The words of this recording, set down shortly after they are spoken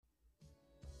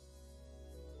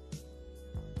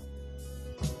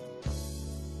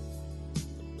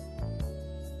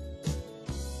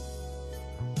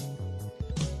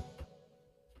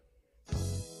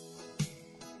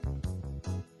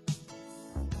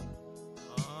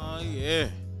yeah.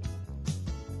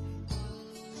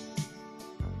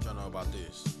 Y'all know about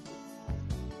this.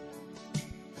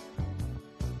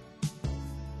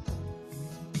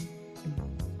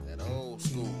 That old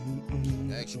school.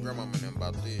 Ask your grandmama and them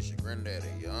about this, your granddaddy,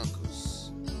 your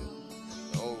uncles.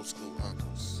 The old school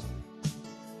uncles.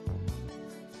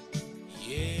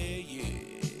 Yeah, yeah.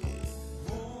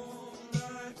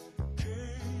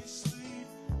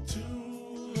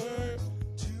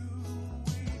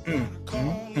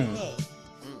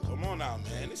 Come on now,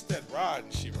 man. It's that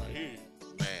riding shit right here.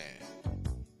 Man.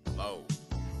 Low.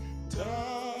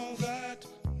 Dial that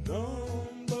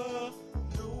number.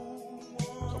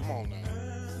 Come on now.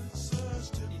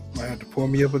 Might have to pour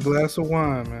me up a glass of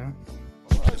wine, man.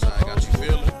 That's how I got you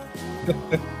feeling.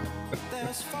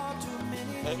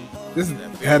 This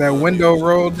had that window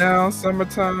rolled down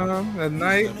summertime at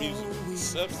night. That music is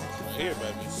substance right here,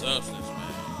 baby. Substance,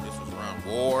 man. This was around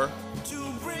war.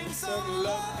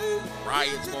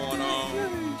 Riots going on.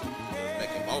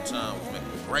 Making Motown was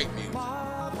making great music.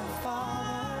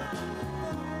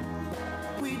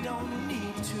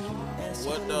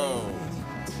 What though?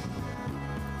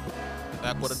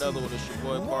 Back with another one. It's your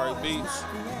boy Barry Beats.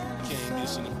 King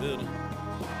Beats in the building.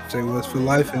 Say what's for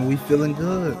life and we feeling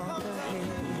good.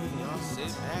 Y'all sit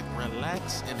back,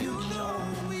 relax, and enjoy.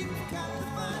 But you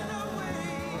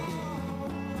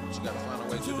gotta find a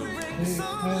way to do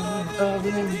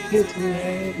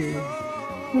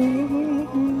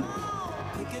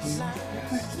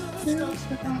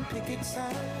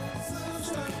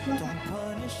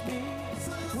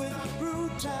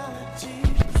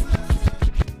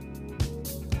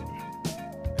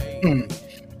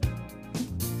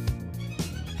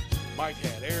Mike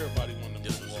had everybody on the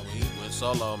This was walk. when he went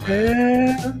solo,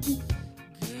 man.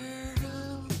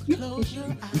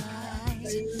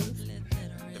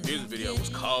 The music video was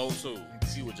cold too.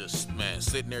 He was just, man,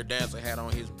 sitting there dancing, had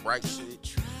on his bright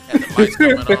shit, had the lights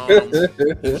coming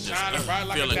on. He was just Shining bright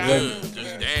like a feeling diamond. good,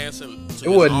 just dancing. to It his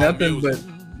wasn't own nothing music.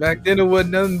 but back then. It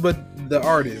wasn't nothing but the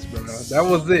artist, bro. That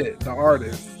was it. The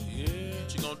artist. Yeah,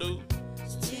 what you gonna do?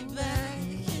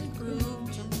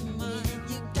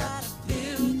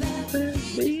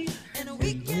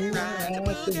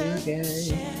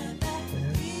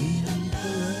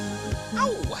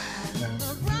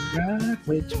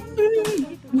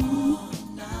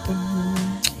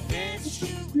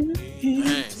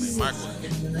 Man, Mike was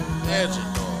a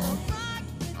legend, dog.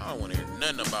 I don't want to hear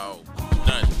nothing about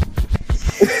nothing.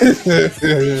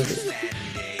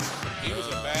 He was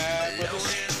a bad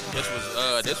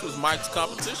brother. This was Mike's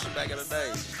competition back in the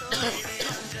day.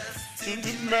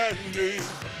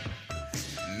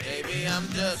 Maybe I'm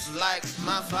just like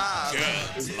my father.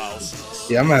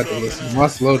 Yeah, I'm gonna have to listen to my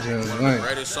slow jams tonight.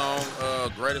 Greatest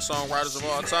songwriters of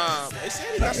all time. They said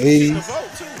he got some Hey. shit to vote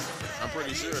too. I'm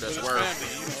pretty sure that's His worth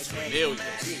family, millions.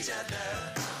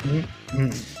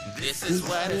 This is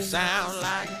what it sounds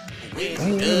like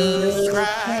when doves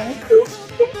cry.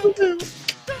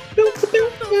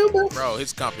 Bro,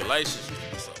 his compilations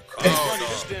is so cold. Funny,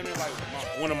 this dog. damn near like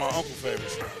one of my uncle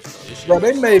favorites. This shit Bro,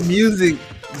 they was- made music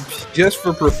just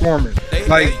for performance. They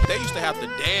Like, used to have to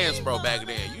dance, bro, back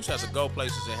then. You used to have to go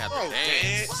places and have Bro, to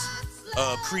dance.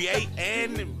 create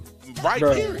and write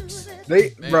Bro. lyrics.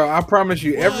 bro, I promise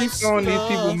you, every song these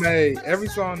people made, every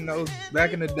song those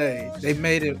back in the day, they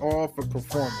made it all for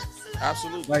performance.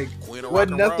 Absolutely. Like, Queen of wasn't rock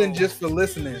and nothing roll. just for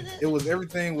listening. It was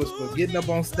everything was for getting up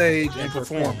on stage and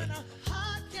performing.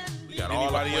 We got all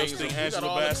the Anybody else queens think of- we got Angela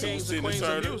all the Bassett kings was and sitting queens of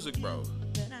inside her? music, bro.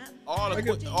 All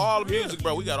the music,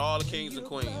 bro. We got all the kings and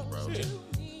queens, bro.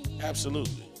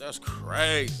 Absolutely. That's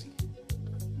crazy.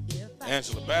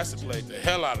 Angela Bassett played the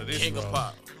hell out of this. King of role.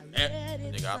 pop.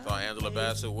 Nigga, I thought Angela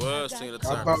Bassett was Tina I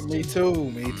Turner. thought me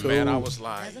too. Man, I was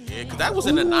like, yeah, because that was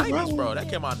in the 90s, bro. That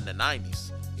came out in the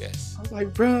 90s. Yes. I was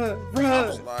like, bruh. I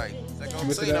was like, that You gonna went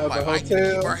to say, that I'm like, other I need to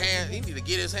hotel? keep her hand. He need to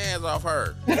get his hands off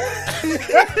her.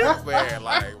 Man,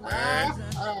 like, man.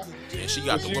 And she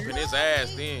got to whooping his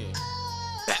ass then.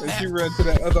 When she ran to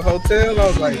that other hotel, I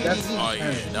was like, that's Oh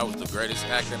yeah, that was the greatest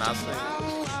acting I seen.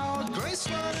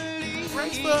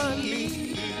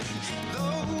 Gracefully.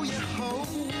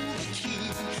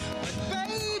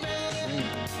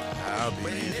 I'll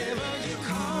be there.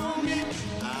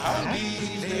 I'll be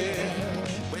there.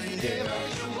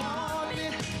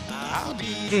 I'll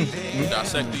be there. You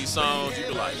dissect these songs, you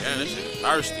be like, damn, this shit is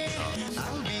thirsty.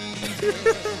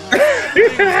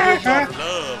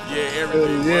 Love. Yeah,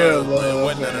 everything. Yeah, was, love, man.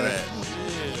 Wasn't none of man. that.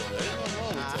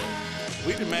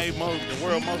 We done made the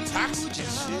world more toxic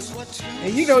and shit.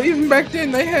 And you know, even back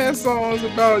then they had songs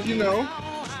about, you know,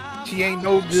 she ain't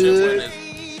no Shit good. wasn't as-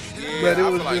 yeah, But it I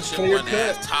was feel like just shit clear wasn't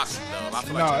as cut. toxic though. I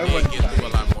feel No, like it you did wasn't get through a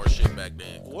lot more shit back back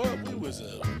then. What? We was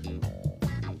a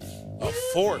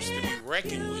force to be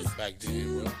reckoned with back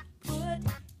then, bro. Put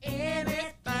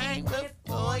anything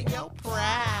before your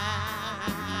pride.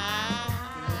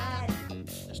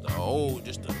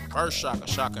 Just the first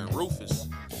Shaka and Rufus.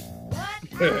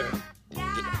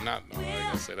 Not, no,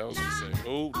 like I said, I was gonna say,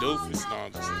 oh, Doofus, no,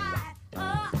 I'm just saying.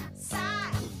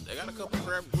 They got a couple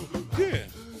Grammys. Yeah.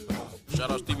 Shout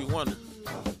out Stevie Wonder.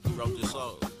 He wrote this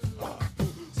song.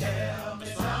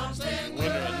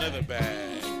 Wonder another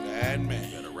bad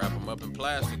man. Gotta wrap him up in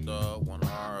plastic, dog. One of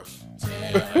our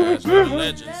last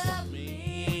legends.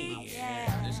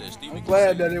 I'm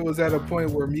glad that it was at a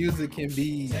point where music can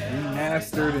be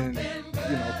remastered and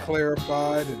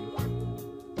clarified and.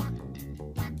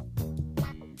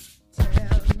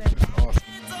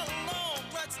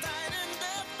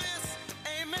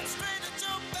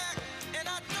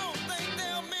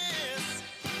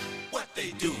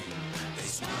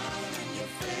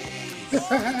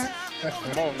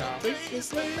 Come on now.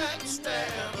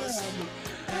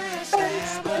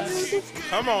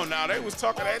 Come on now. They was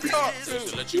talking that talk too. Just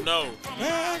to let you know.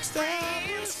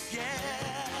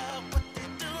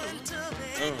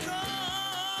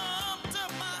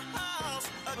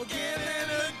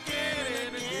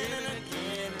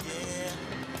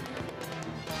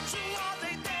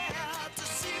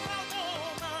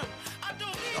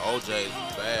 The OJ's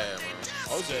was bad, man.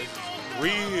 OJ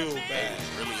real bad.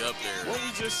 Really up there. What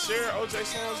we just shared OJ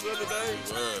songs the other day?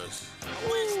 It was.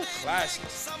 Ooh,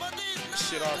 classics.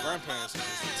 Shit our grandparents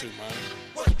listened to, man.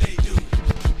 What they do.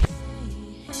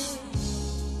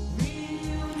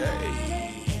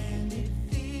 Hey.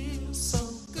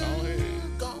 Go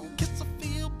ahead. Go get some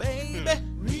feel, baby.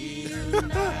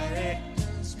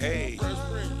 Hey. Fresh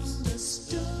Prince.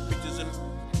 Pictures in.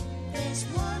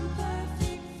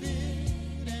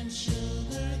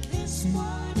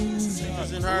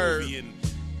 Pictures in her.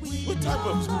 What type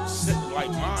of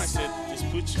mindset just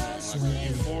put you in? Like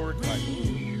euphoric, like,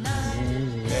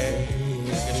 I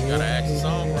guess you gotta ask the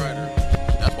songwriter.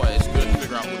 That's why it's good to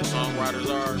figure out who the songwriters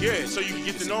are. yeah, so you can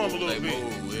get to know them a little bit.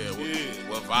 Move,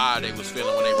 what vibe they was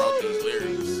feeling when they wrote these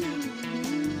lyrics.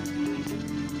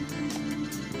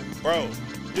 Bro,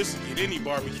 this will get any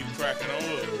barbecue cracking on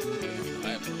up.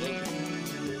 Absolutely.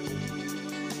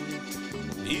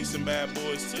 These some bad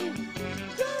boys too.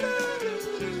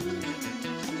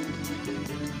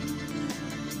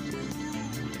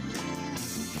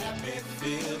 Happy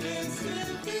feelings in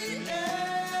the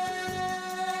air,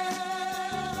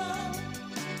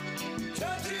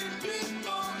 touching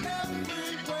people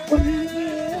everywhere.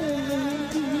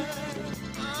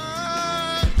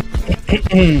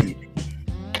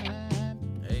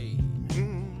 Hey,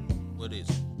 what is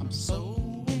it? I'm so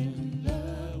in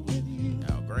love with you.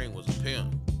 Al Green was a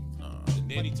pimp. And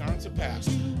then he turned to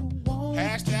pastor.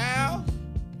 Pastor Al?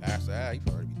 Pastor Al, he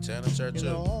probably be telling church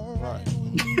up. Right.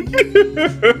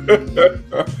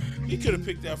 He could have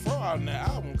picked that fro out in that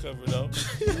album cover though.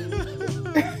 He was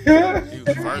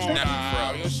the first Nah,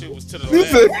 nappy your shit was to the He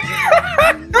left. said,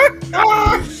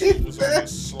 It was on the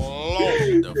slow.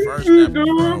 The first "You nappy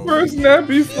doing fro. first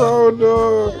nappy fro,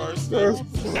 dog? First That's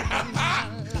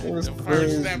the first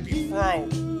crazy. snappy fro.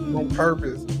 On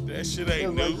purpose. That shit ain't It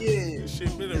was new. like, yeah. That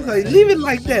shit been It's around. like, leave it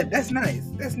like that. That's nice.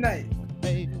 That's nice.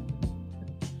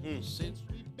 Since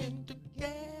we've been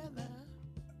together.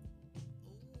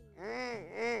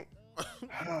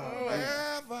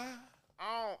 Forever.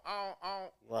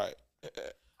 Right.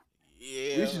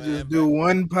 Yeah, We should just do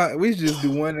one. We should just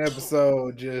do one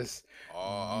episode. Just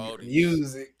all these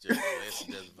music. Let's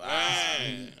just vibe.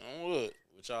 Man, what?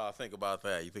 What y'all think about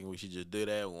that? You think we should just do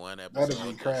that one That'd episode? be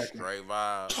just cracking. straight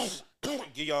vibes.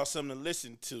 Give y'all something to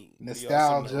listen to. Give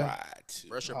y'all something to Nostalgia. ride to.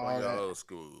 Brush up All on your that. old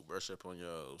school. Brush up on your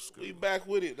old school. We back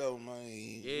with it though, man.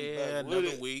 We Yeah, back with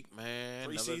another it. week, man.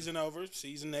 Preseason over.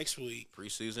 Season next week.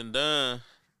 Preseason done.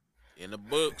 In the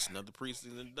books. Another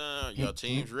preseason done. Y'all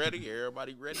teams ready?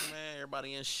 Everybody ready, man?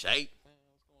 Everybody in shape? Man,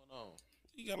 what's going on?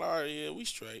 We got our we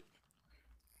straight.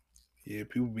 Yeah,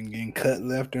 people been getting cut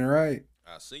left and right.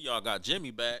 I see y'all got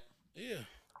Jimmy back. Yeah.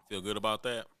 Feel good about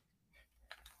that?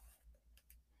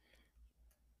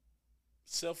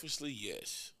 Selfishly,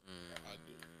 yes. I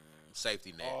do.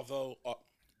 Safety net. Although,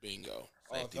 bingo.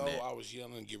 Safety Although net. I was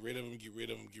yelling, get rid of him, get rid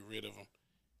of him, get rid of him.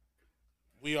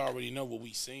 We already know what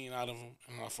we seen out of him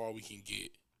and how far we can get.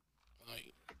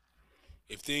 Like,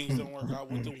 if things don't work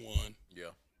out with the one, Yeah.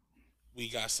 we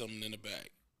got something in the bag.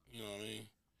 You know what I mean?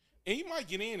 And he might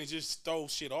get in and just throw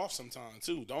shit off sometime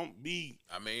too. Don't be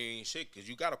I mean, shit, because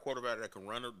you got a quarterback that can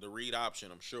run the read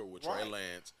option, I'm sure, with Trey Right.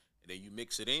 Lance. And then you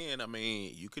mix it in. I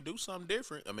mean, you could do something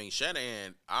different. I mean,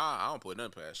 Shanahan, I don't put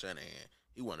nothing past Shanahan.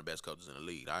 he one of the best coaches in the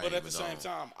league. I But ain't at the even same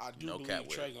gonna- time, I do no cap believe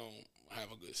with Trey it. gonna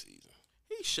have a good season.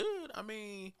 he should. I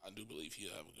mean, I do believe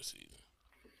he'll have a good season.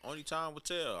 only time will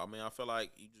tell. I mean, I feel like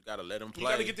you just gotta let him You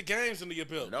play. got to get the games under your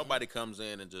belt. Nobody comes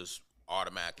in and just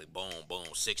automatically boom, boom,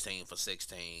 16 for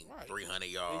 16, Right. 300 Man,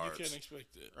 yards. you can't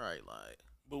expect that. Right, like,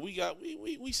 But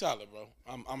we solid, bro.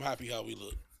 I'm happy how we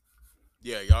look.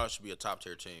 yeah, y'all should be a top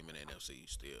tier team in the NFC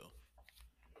still.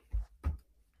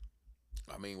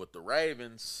 I mean, with the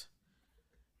Ravens,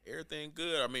 everything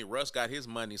good. I mean, Russ got his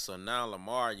money, so now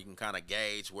Lamar, you can kind of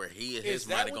gauge where his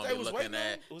money gonna be looking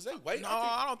at. Was they waiting? No,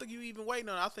 I don't think you even waiting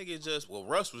on it. I think it's just, well,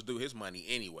 Russ was due his money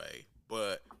anyway.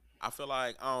 But I feel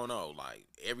like, I don't know, like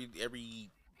every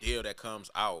deal that comes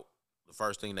out, the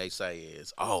first thing they say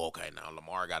is, oh, okay, now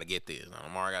Lamar got to get this. Now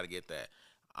Lamar got to get that.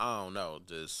 I don't know,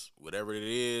 just whatever it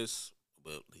is.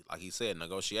 But like he said,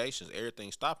 negotiations,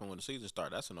 everything's stopping when the season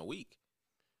starts. That's in a week.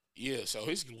 Yeah, so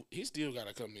his deal got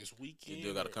to come this weekend. He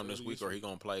still got to come this week, or he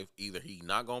gonna play. Either he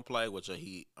not gonna play, which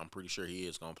I'm pretty sure he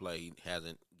is gonna play. He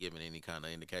hasn't given any kind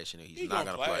of indication that he's not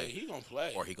gonna play. He gonna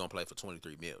play, Or he gonna play for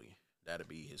 $23 million. That'll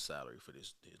be his salary for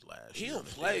his last year. he'll on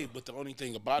the play. deal. But the only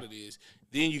thing about it is,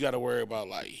 then you got to worry about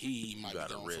like he might You be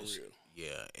gotta gone risk. for real.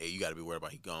 Yeah, and you gotta be worried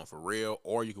about he gone for real,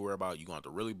 or you can worry about you going to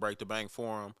really break the bank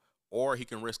for him, or he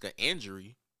can risk an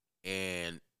injury,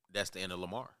 and that's the end of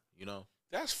Lamar. You know,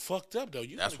 That's fucked up though.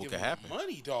 You That's gotta what give could him happen.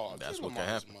 money, dog. That's Give what him could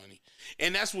all his happen. money,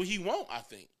 and that's what he want. I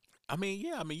think. I mean,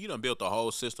 yeah, you done built the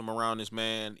whole system around this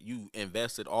man. You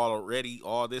invested all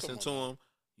this Come on into now. him.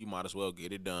 You might as well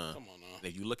get it done. Come on now. And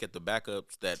if you look at the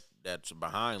backups that's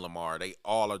behind Lamar, they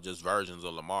all are just versions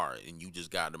of Lamar, and you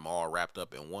just got them all wrapped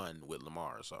up in one with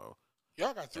Lamar. So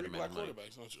Y'all got three Wait a black minute,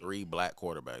 quarterbacks, don't you? 3 black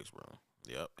quarterbacks, bro.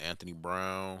 Yep, Anthony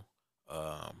Brown,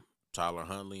 Tyler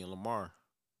Huntley, and Lamar.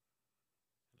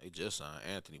 They just signed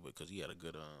Anthony because he had a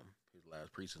good his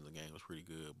last preseason game was pretty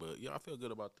good. But yeah, I feel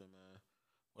good about them, man.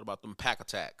 What about them pack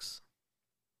attacks?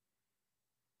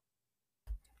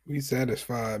 We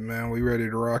satisfied, man. We ready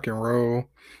to rock and roll.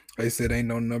 They said ain't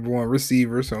no number one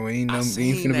receiver, so ain't I we ain't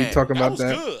seen finna be that. talking That about was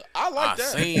that. good. I like I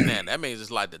that. seen that. That means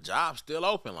it's like the job's still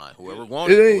open. Like whoever It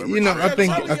wanted, ain't- whoever you know, tried. I Yeah,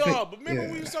 think- some of I y'all, think- but remember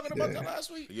we yeah, was talking about yeah. that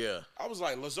last week? Yeah, I was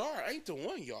like, Lazard ain't the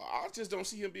one, y'all. I just don't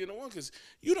see him being the one because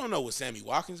you don't know what Sammy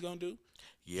Watkins gonna do.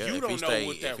 yeah. You if don't he know stay,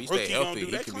 what that if he rookie stay gonna healthy, do.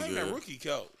 he They could be claim that good. rookie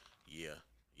coach. Yeah,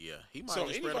 yeah. He might So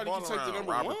just spread the anybody ball can take the around.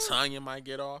 number Robert one. Tonyan might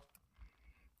get off.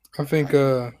 I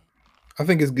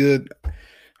think it's good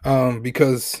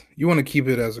because you want to keep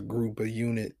it as a group, a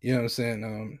unit. You know what I'm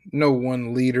saying? No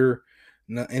one leader,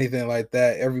 no anything like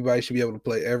that. Everybody should be able to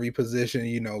play every position,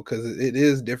 you know, because it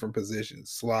is different positions.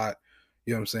 Slot,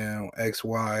 you know what I'm saying? X,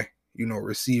 Y, you know,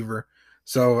 receiver.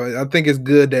 So I think it's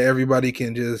good that everybody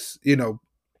can just, you know,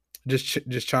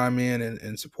 just chime in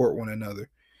and support one another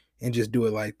and just do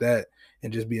it like that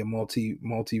and just be a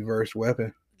multiverse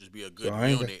weapon. Just be a good I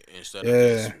ain't unit instead yeah,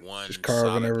 of just one just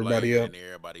carving solid everybody player up. and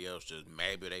everybody else just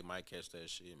maybe they might catch that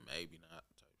shit, maybe not.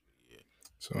 Yeah,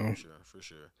 So for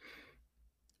sure.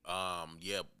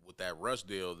 Yeah, with that Russ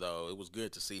deal though, it was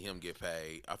good to see him get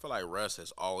paid. I feel like Russ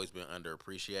has always been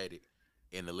underappreciated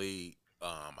in the league.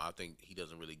 I think he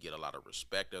doesn't really get a lot of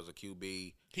respect as a QB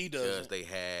He because does. they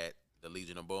had the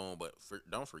Legion of Boom. But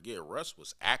don't forget, Russ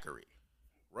was accurate.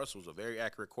 Russ was a very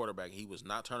accurate quarterback. He was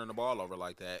not turning the ball over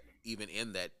like that, even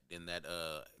in that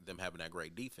them having that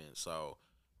great defense. So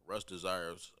Russ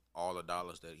deserves all the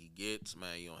dollars that he gets.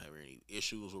 Man, you don't have any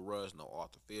issues with Russ, no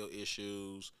off the field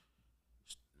issues.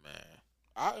 Man,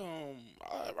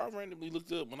 I randomly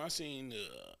looked up when I seen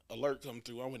the alert come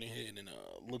through. I went ahead and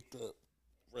looked up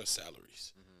Russ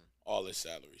salaries, all his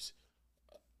salaries.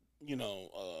 You know,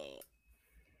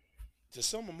 to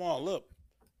sum them all up,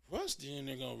 Russ then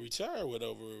they're gonna retire with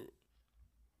over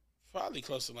probably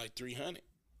close to like 300.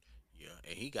 yeah,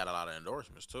 and he got a lot of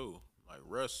endorsements too. Like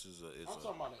Russ is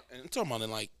I'm talking about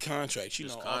in like contracts. You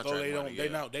Just know, although contract they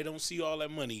don't, money, they don't see all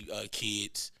that money,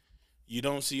 kids. You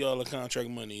don't see all the contract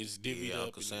money. It's divvied Yeah, up.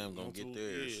 Uncle and Sam gonna get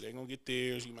theirs. Yeah, they're gonna get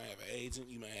theirs. You might have an agent.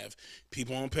 You might have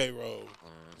people on payroll.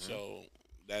 So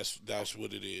that's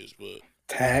what it is. But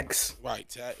tax. right.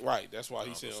 That's why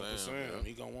he said Uncle Uncle Sam, Sam. yeah.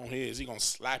 He gonna want his. He gonna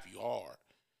slap you hard.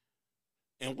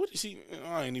 And what is he?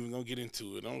 I ain't even gonna get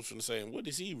into it. I'm just gonna say, what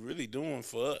is he really doing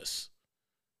for us?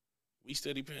 We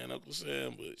steady paying Uncle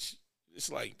Sam, but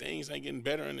it's like things ain't getting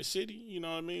better in the city. You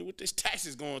know what I mean? What this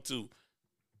taxes going to?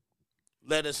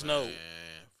 Let us know. Man,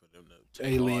 for them to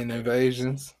take Alien all that-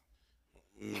 invasions.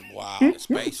 Wow.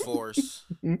 Space Force.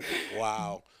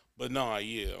 Wow. But no,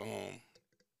 yeah,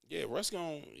 Russ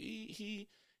he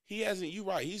hasn't. You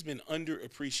right. He's been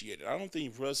underappreciated. I don't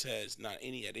think Russ has at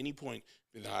any point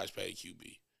been the highest paid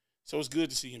QB. So it's good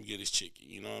to see him get his chicken.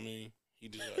 You know what I mean? He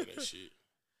deserves that shit.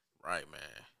 Right, man.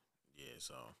 Yeah,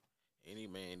 so any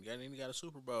man got a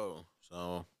Super Bowl.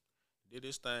 So did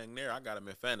this thing there. I got him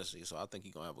in fantasy, so I think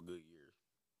he gonna have a good year.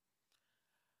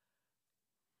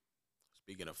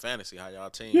 Speaking of fantasy, how y'all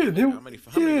team? Yeah, How many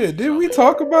leagues did y'all we in?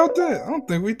 talk about that? I don't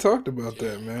think we talked about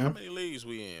that, How man. many leagues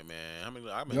we in, man? How many?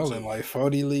 I'm in Y'all two. in like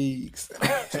 40 leagues. I'm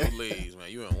in two leagues,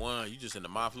 man. You in one? You just in the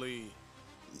Moth League?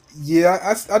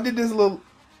 Yeah, I did this little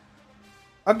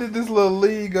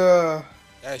league That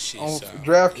shit on sound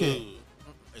DraftKings.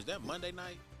 good. Is that Monday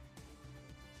night?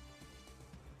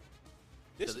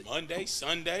 This 'Cause it- Monday,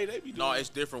 Sunday, they be doing. No, it's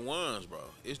different ones, bro.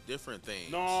 It's different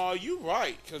things. No, you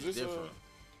right, cause it's different.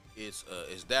 It's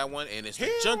that one, and it's the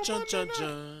Hell, jun jun Monday jun night.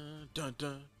 jun dun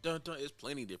dun dun dun. It's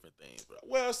plenty different things, bro.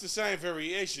 well, it's the same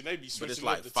variation. They be But switching it's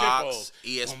like up the Fox, tempo.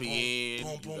 ESPN.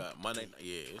 Boom, You boom, got Monday night.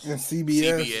 Yeah, it's And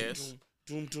CBS. CBS,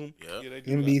 Doom, doom. Yep. Yeah, they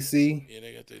do NBC. That. Yeah,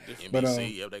 they got their different. But,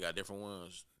 NBC. Yep, they got different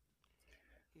ones.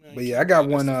 Man, But yeah, I got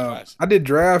that's one. the classic. I did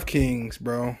DraftKings,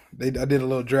 bro. I did a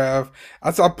little draft.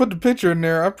 I put the picture in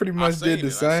there. I pretty I much seen did the it, I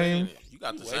seen same. it. You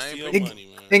got You the wasting same your pick. money,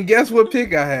 man. And guess what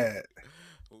pick I had?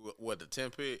 What the 10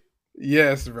 pick?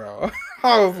 Yes, bro.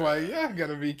 I was like, yeah,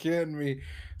 gotta be kidding me.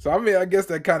 So I mean, I guess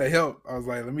that kind of helped. I was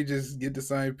like, let me just get the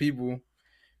same people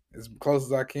as close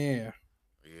as I can.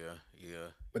 Yeah.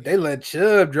 But they let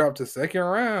Chubb drop to second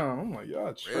round. I'm like,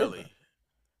 y'all tripping. Really?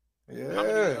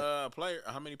 Yeah.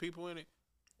 How many people in it?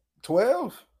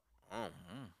 12. Oh,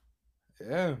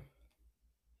 Yeah.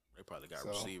 they probably got So-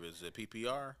 receivers at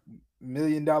PPR. $1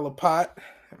 million pot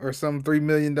or some $3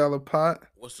 million pot.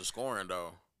 What's the scoring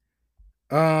though?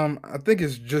 I think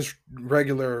it's just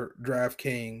regular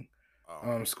DraftKings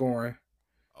Oh, scoring.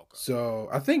 okay. So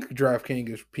I think DraftKings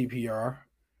is PPR.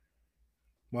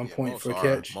 1 Yeah, point most for are-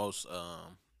 catch. Most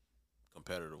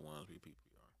competitive ones be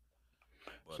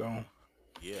PPR. But, So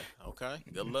yeah, okay.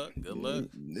 Good luck. Good luck.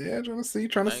 yeah, trying to see.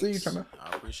 Thanks.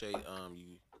 I appreciate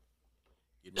you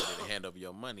getting ready to hand over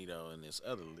your money though in this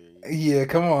other league. Yeah,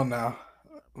 come on now.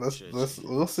 Appreciate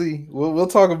We'll see. We'll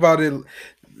talk about it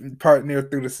part near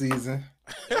through the season.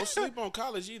 Don't sleep on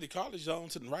college either. College is on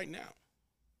to right now.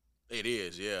 It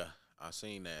is, yeah. I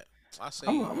seen that. I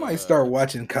I might start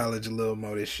watching college a little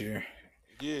more this year,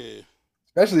 Yeah.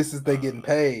 especially since they getting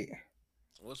paid.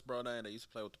 What's bro name that used to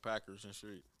play with the Packers and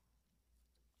shit?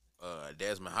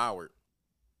 Desmond Howard.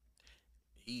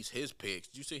 His picks.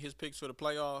 Did you see his picks for the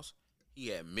playoffs? He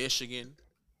had Michigan,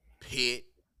 Pitt.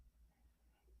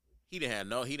 He didn't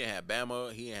have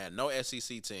Bama. He didn't have no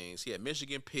SEC teams. He had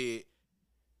Michigan, Pitt.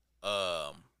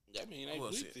 That mean they Who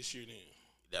was weak it? this year then.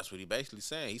 That's what he basically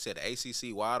saying. He said the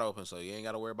ACC wide open, so you ain't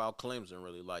got to worry about Clemson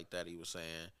really like that. He was saying.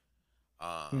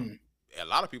 A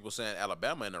lot of people saying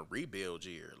Alabama in a rebuild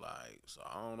year, like, so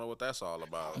I don't know what that's all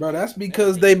about. Bro, that's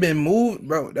because they've been moved,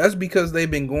 bro. That's because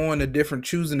they've been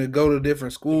choosing to go to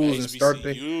different schools and start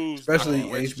the, HBCUs, especially I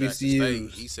went to Jackson State.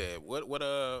 HBCUs. He said, "What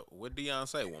Deion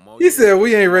say? One more." He year? said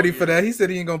we ain't One ready more for year." that. He said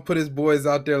he ain't gonna put his boys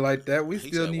out there like that. We He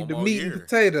still said need one the more meat year. and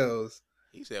potatoes.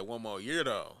 He said one more year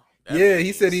though. Yeah,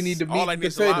 he said he need the meat all they and need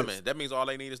is the potatoes. linemen. That means all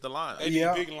they need is the line. They need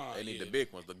Yeah. big line. They need yeah. the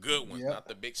big ones, the good ones, Yeah. not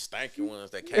the big stanky ones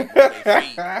that can't move their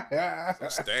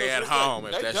feet. Stay at home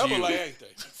if They that's double you. A, ain't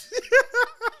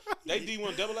they? They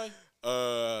D1 double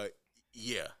A?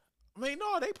 Yeah. I mean,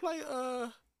 no, they play.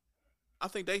 I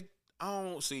think they. I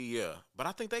don't see. Yeah, but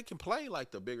I think they can play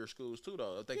like the bigger schools too,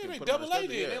 though. If they Yeah, can they put them on double the A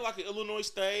schedule, then. They like an Illinois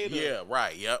State. or- yeah,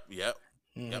 right. Yep. Yep,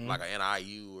 Mhm. like an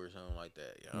NIU or something like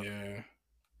that. Yep. Yeah.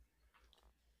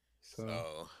 So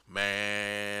So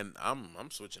man,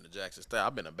 I'm switching to Jackson State.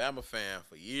 I've been a Bama fan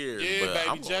for years, Yeah, but baby,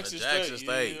 I'm going Jackson to Jackson State.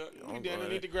 State. Yeah. I'm We down there going-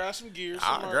 need to grab some gear.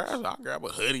 I'll grab a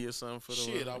hoodie or something for the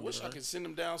Shit, I wish I could send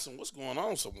them down some. What's going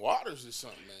on? Some waters or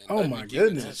something, man. Oh, Let me my get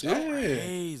into goodness, this. yeah.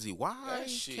 Crazy. Why That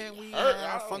shit can't we hurt. I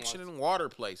have don't functioning water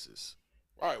places?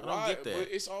 Right, don't why? get that. But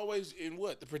it's always in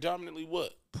what? The predominantly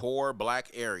what? Poor black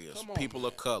areas, Come on, people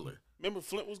of man. color. Remember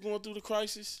Flint was going through the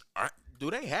crisis? Do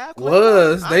they have?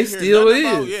 Was. Claymore? I They ain't hear still nothing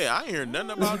about- is. yeah, I ain't hear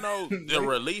nothing about no. The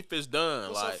relief is done.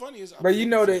 What's Like so funny is, I've but been you to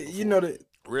know Flint that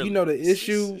before. really, you know the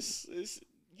issue. It's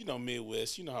you know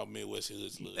Midwest. You know how Midwest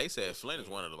hoods look. they said Flint is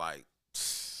one of the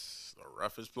the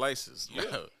roughest places.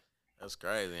 Yeah. That's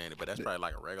crazy, ain't it? But that's probably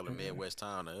like a regular Midwest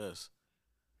town to us.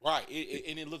 Right,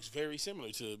 and it looks very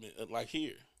similar to like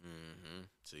here. Mm-hmm.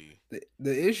 See,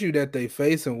 The issue that they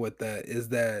facing with that is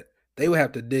that they would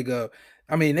have to dig up.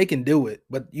 I mean, they can do it,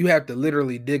 but you have to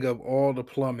literally dig up all the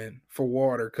plumbing for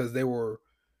water because they were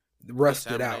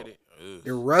rusted out. contaminated? Ugh.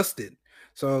 They're rusted.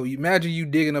 So you imagine you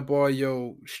digging up all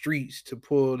your streets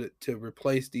to to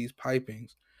replace these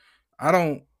pipings. I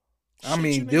Shit, you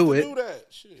mean, need do to it. do that.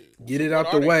 Shit. Get it What out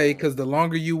are the they way doing? because the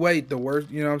longer you wait, the worse.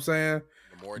 You know what I'm saying?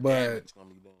 The more But- damage gonna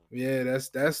be done. Yeah,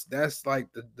 that's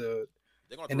like the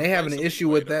They're gonna have to and they having replace an a issue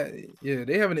leeway, with though. that. Yeah,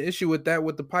 they having an issue with that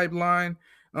with the pipeline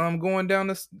going down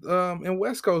this in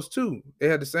West Coast too. They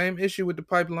had the same issue with the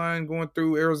pipeline going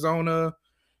through Arizona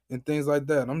and things like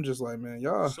that. I'm just like, man,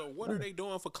 y'all. So what are they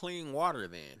doing for clean water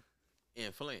then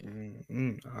in Flint?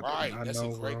 Right. I That's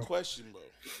know, a great bro. question, bro.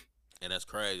 And that's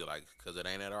crazy, like, because it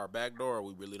ain't at our back door.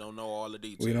 We really don't know all the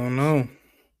details. We don't know.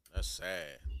 That's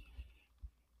sad.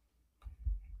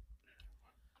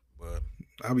 But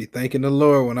I'll be thanking the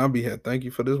Lord when I be here. Thank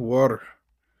you for this water,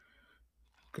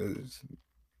 cause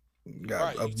got Right. You take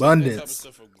that type of abundance.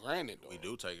 stuff for granted, though. we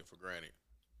do take it for granted.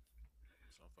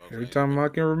 Some folks Every ain't time even I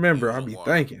can remember, I'll using be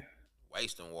water, thanking.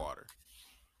 wasting water.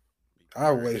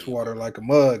 I waste water like a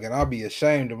mug, and I'll be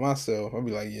ashamed of myself. I'll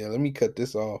be like, yeah, let me cut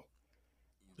this off.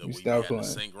 The You we stop had the playing.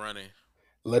 sink running.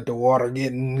 Let the water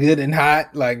get good and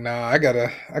hot. Like, nah, I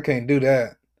can't do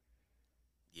that.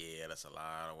 Yeah, that's a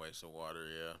lot of waste of water.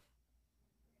 Yeah.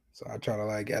 So I try to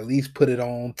like at least put it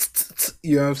on.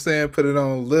 You know what I'm saying? Put it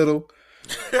on little,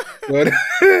 but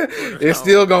it's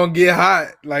still gonna get hot.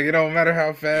 Like it don't matter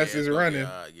how fast it's gonna get running.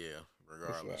 hot, yeah, So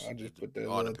regardless. I just put that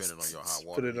all little, depending on your hot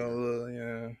water. put it on a heater.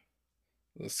 little,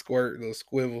 little squirt, little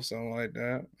squivel, something like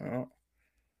that.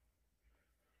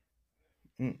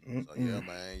 So yeah,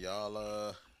 man,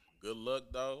 y'all good luck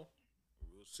though.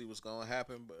 We'll see what's gonna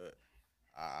happen, but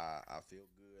I feel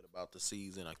good about the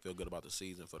season. I feel good about the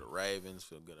season for the Ravens.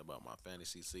 Feel good about my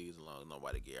fantasy season. As long as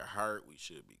nobody get hurt, we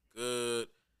should be good.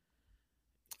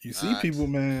 You see people,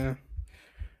 man.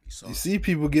 So, You see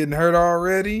people getting hurt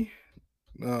already.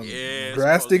 Yeah, Drastic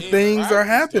supposed to be. things are Practice,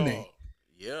 happening. dog.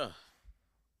 Yeah.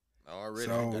 Already.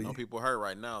 So- Ain't got no people hurt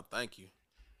right now. Thank you.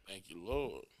 Thank you,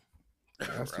 Lord.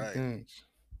 That's the Right. things.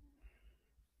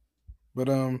 But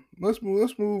let's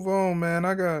move on, man.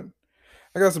 I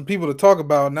got some people to talk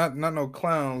about. Not no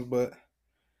clowns, but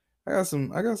I got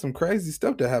some crazy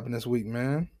stuff that happened this week,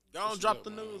 man. Go on, What you drop got, the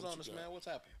man? news What on you us, got? man. What's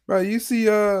happening? Right, you see,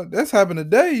 that's happened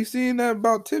today. You seen that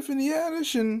about Tiffany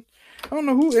Haddish and I don't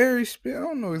know who Aries Spears. I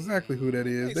don't know exactly who that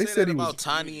is. They said that he about was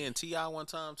Tiny and T.I. one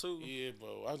time too. Yeah,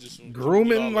 bro. I just want Grooming,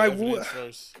 get all the like, evidence what?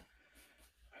 first.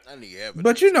 I need evidence.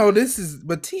 But you know, man. this is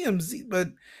TMZ, but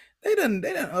they didn't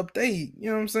update. You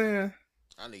know what I'm saying?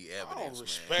 I need I don't evidence,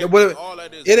 respect man. But All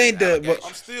that is it ain't the- allegation.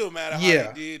 I'm still mad at how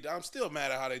Yeah. they did. I'm still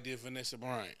mad at how they did Vanessa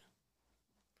Bryant.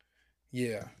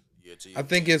 Yeah. Yeah, T. I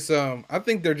think it's I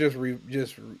think they're just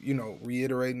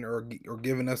reiterating or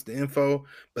giving us the info,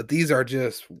 but these are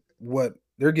just what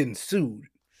they're getting sued.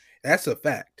 That's a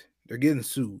fact. They're getting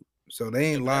sued, so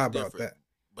they ain't but lie that's about different. that.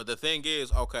 But the thing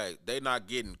is, okay, they're not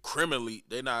getting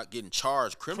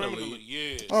charged criminally. Criminally,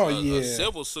 yeah. Oh A yeah,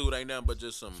 civil suit ain't nothing but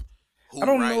just some. Who I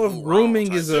don't right, know if who grooming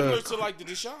wrong is type Similar shit. to like the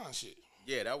Deshaun shit.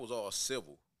 Yeah, that was all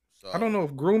civil. So I don't know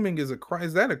if grooming is a crime.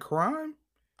 Is that a crime?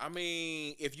 I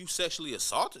mean, if you sexually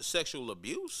assaulted, sexual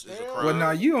abuse is a Hell crime. Well, now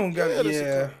you don't got Yeah, that's a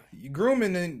yeah. crime. You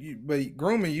grooming and but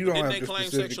grooming you don't Didn't have they to claim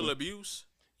specifically. sexual abuse?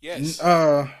 Yes.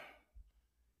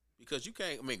 Because you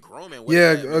can't. I mean, grooming.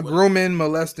 Yeah, does that mean? grooming,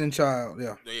 molesting child.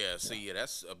 Yeah. Yeah, see, yeah,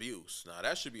 that's abuse. Now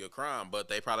that should be a crime, but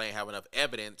they probably ain't have enough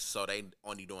evidence, so they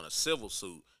only doing a civil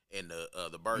suit, and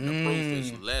the burden of proof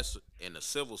is less in a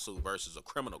civil suit versus a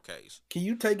criminal case. Can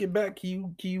you take it back?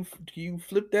 Can you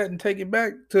flip that and take it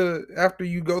back to after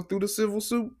you go through the civil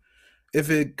suit? If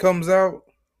it comes out,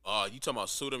 You talking about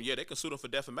sue them? Yeah, they can sue them for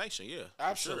defamation. Yeah,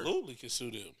 for sure. Absolutely can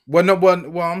sue them.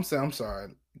 well, I'm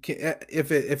sorry.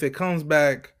 If it comes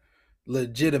back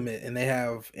legitimate and they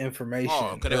have information,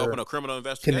 Oh, could they or open a criminal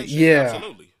investigation? yeah.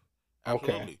 Absolutely.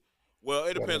 Okay. Absolutely. Well,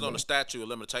 it depends on Whatever. the statute of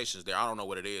limitations there. I don't know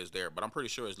what it is there, but I'm pretty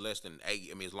sure it's less than 8.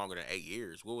 I mean, it's longer than 8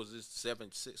 years. What was this?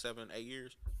 7, 8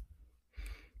 years?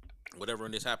 Whatever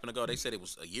when this happened ago. They said it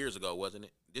was years ago, wasn't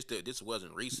it? This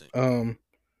wasn't recent.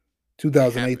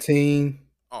 2018.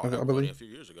 Oh, I that was only believe. a few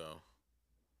years ago.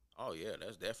 Oh yeah,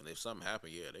 that's definitely if something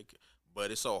happened. Yeah, they could.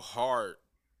 But it's so hard.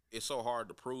 It's so hard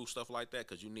to prove stuff like that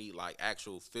because you need like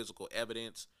actual physical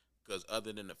evidence. Because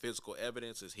other than the physical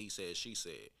evidence, is he said, she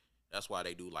said. That's why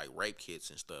they do like rape kits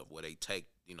and stuff where they take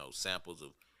samples of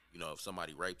if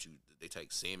somebody raped you, they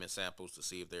take semen samples to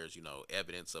see if there's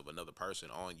evidence of another person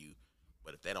on you.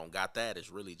 But if they don't got that, it's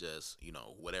really just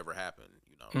whatever happened.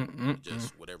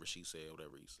 Just whatever she said,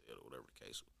 whatever he said, or whatever the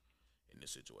case in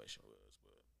this situation was.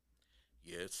 But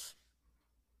yeah, it's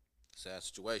a sad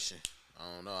situation.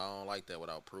 I don't know. I don't like that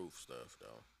without proof stuff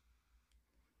though.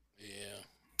 Yeah.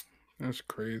 That's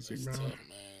crazy, It's man. tough,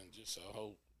 man. Just I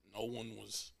hope no one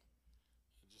was.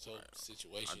 Just hope the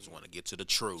situation. I just want to get to the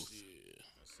truth. Yeah.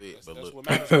 That's it. That's, But that's look, what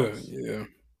matters most. Yeah.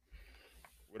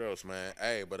 what else, man?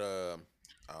 Hey, but I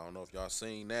don't know if y'all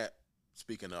seen that.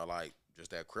 Speaking of like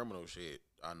just that criminal shit,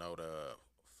 I know the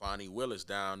Fonnie Willis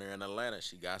down there in Atlanta.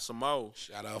 She got some more.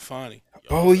 Shout out Fonnie.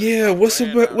 Oh yeah, what's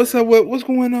up? What's up? What's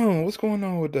going on? What's going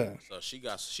on with that? So she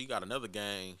got another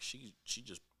gang. She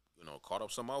just caught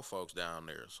up some more folks down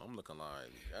there. So I'm looking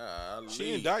like,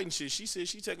 She indicting shit. She said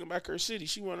she taking back her city.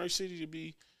 She want her city to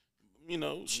be,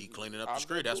 she cleaning up the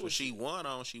street. That's what she won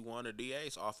on. She won the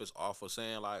DA's office off of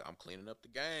saying like, I'm cleaning up the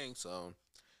gang. So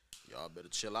y'all better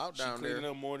chill out down she there. cleaning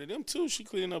up more than them too. She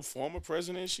cleaning up former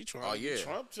presidents. She trying to be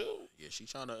Trump too. Yeah, she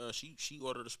trying to. She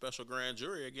ordered a special grand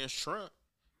jury against Trump.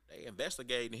 They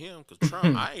investigating him because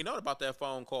Trump. I ain't know about that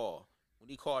phone call when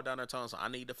he called down there telling us I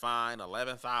need to find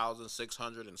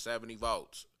 11,670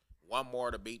 votes, one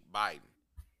more to beat Biden.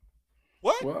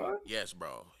 What? Yes,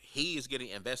 bro. He is getting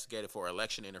investigated for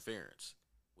election interference,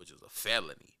 which is a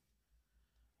felony.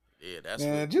 Yeah, that's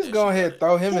man. Just go ahead,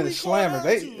 throw him in the slammer.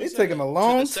 They taking a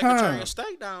long Secretary time. of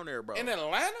State down there, bro. In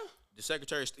Atlanta? The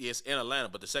Secretary is in Atlanta,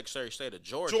 but the Secretary of State of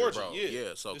Georgia, bro.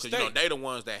 Yeah. So, The because state. they the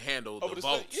ones that handle the votes.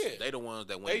 State, yeah. They the ones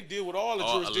that went. They deal with all the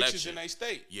jurisdictions in their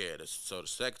state. Yeah. So the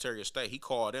Secretary of State, he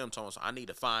called them, told us, I need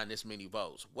to find this many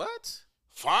votes. What?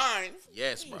 Fine.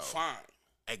 Yes, bro. Fine.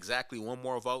 Exactly one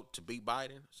more vote to beat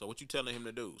Biden. So what you telling him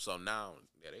to do? So now,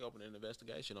 they opened an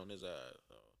investigation on his ass.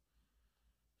 So,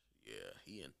 yeah,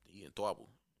 he in trouble.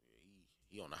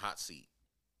 He on the hot seat.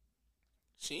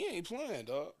 She ain't playing,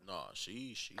 dog. No,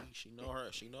 she know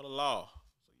her. She know the law.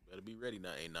 So you better be ready.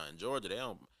 Now ain't nothing in Georgia. They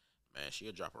don't. Man,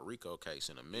 she'll drop a RICO case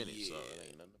in a minute. Yeah. So it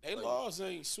ain't nothing to They play laws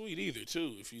ain't sweet either,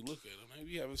 too. If you look at them, they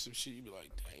be having some shit. You be like,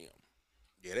 damn.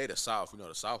 Yeah, they the South.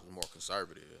 The South is more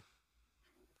conservative.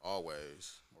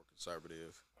 Always more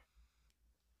conservative.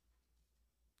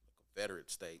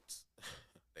 Confederate states.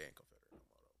 They ain't Confederate no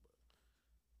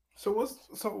more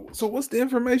though. So what's the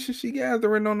information she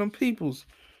gathering on them peoples,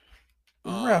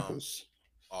 them rappers?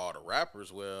 All the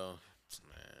rappers, well,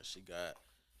 man, she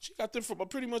got them from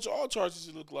pretty much all charges,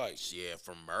 it look like. yeah,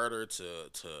 from murder to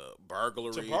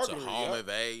burglary to home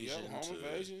evasion home to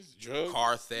evasions, drugs,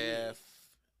 car theft.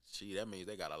 That means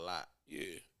they got a lot.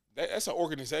 Yeah, that's an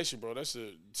organization, bro.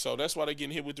 So that's why they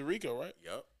getting hit with the RICO, right?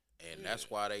 Yep. And that's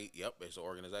why it's an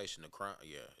organization. The crime,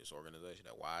 it's an organization.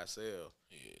 That YSL.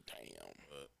 Yeah, damn.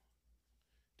 But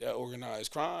that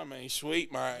organized crime ain't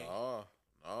sweet, man.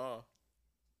 No.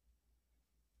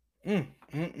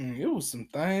 It was some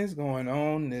things going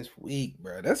on this week,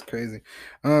 bro. That's crazy.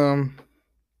 Yeah,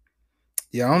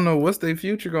 I don't know what's their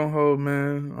future gonna hold,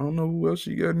 man. I don't know who else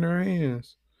she got in her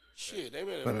hands. Shit, they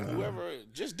better But, whoever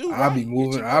just do. I'll right. be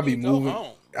moving. Get your I'll money be and go moving.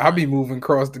 home. I'll be moving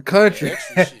across the country.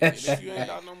 Extra shit. And if you ain't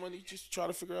got no money, just try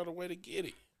to figure out a way to get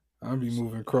it. I'll be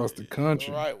moving across the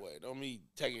country. The right way. Don't be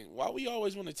taking. Why we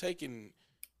always want to take and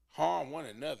harm one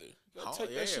another? You gotta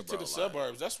take that shit to the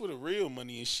suburbs. That's where the real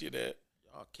money and shit at.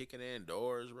 Y'all kicking in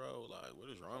doors, bro. Like, what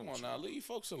is wrong Come with on you? now, leave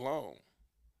folks alone.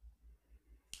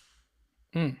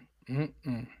 Straight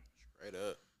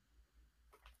up.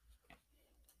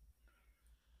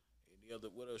 Any other?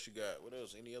 What else you got? What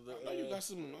else? Any other? I know you got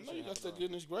some. I know you got that.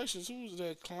 Goodness gracious, who's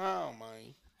that clown,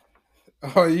 man?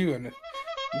 Oh, you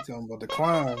talking about the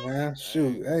clown, man?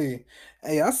 Shoot,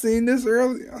 hey, I seen this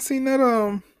early. I seen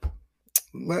that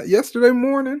yesterday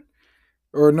morning,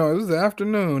 or no, it was the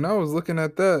afternoon. I was looking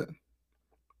at that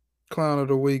clown of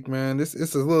the week, man. It's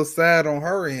a little sad on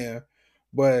her end,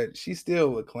 but she's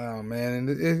still a clown, man. And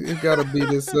it gotta be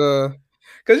this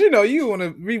because you want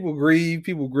to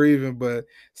people grieving, but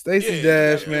Stacey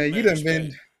Dash, man, you done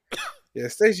been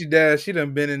Stacey Dash, she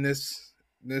done been in this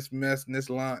mess,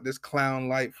 this clown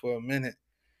light for a minute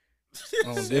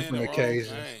on different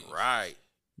occasions, right?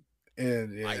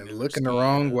 And looking the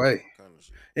wrong way.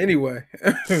 Anyway,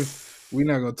 we're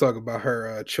not gonna talk about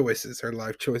her choices, her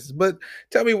life choices. But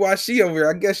tell me why she over here.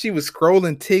 I guess she was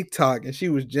scrolling TikTok and she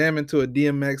was jamming to a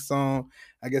DMX song.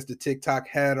 I guess the TikTok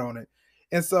had on it,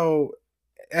 and so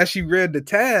as she read the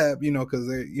tab, because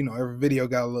every video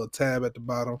got a little tab at the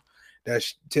bottom that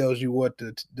tells you what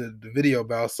the video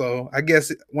about. So I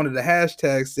guess one of the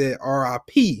hashtags said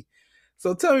RIP.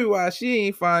 So tell me why she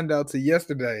ain't find out till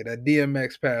yesterday that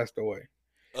DMX passed away,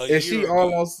 and she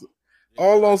all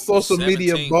on social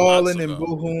media balling and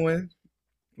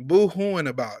boo-hooing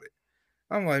about it.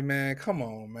 I'm like, man, come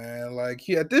on, man. Like,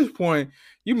 at this point,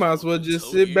 you might as well just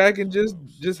sit back and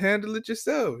just handle it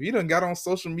yourself. You done got on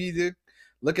social media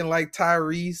looking like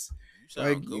Tyrese. You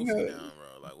sound goofy now,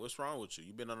 bro. Like, what's wrong with you?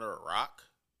 You been under a rock?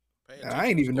 I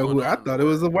ain't even know who. I thought it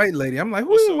was a white lady. I'm like,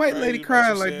 who's a white lady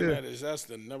crying like that? That's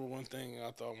the number one thing I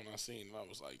thought when I seen it. I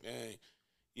was like, dang,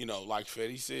 like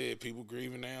Fetty said, people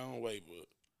grieving their own way, but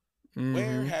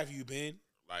where have you been?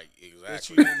 Like,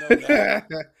 exactly. You didn't know that.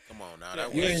 Come on now,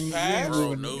 that was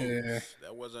world news.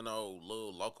 That wasn't no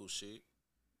little local shit.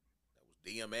 That was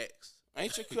DMX.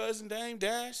 Ain't your cousin Dame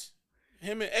Dash?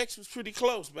 Him and X was pretty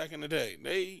close back in the day.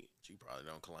 They She probably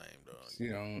don't claim, dog. You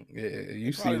know, yeah,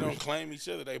 you see, probably don't claim each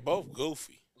other. They both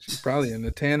goofy. she's probably in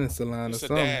the tanning salon It's or a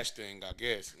something. Dash thing, I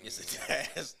guess. It's a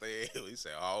dash thing. We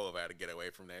said, "Oh, about to get away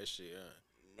from that shit."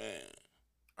 Man,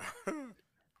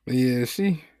 But yeah,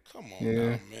 she. come on Yeah.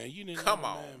 now, man. You didn't Come know,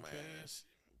 on, man. man. Pass.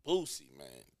 Boosie,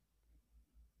 man.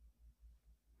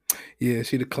 Yeah,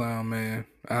 she the clown, man.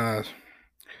 Yeah.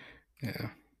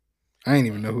 I ain't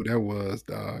even know who that was,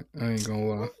 dog. I ain't gonna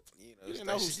lie. You didn't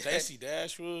know who Stacey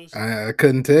Dash was? I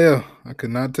couldn't tell. I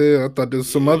could not tell. I thought there was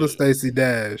some other Yeah. Stacey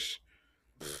Dash.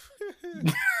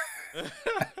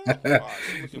 Wow,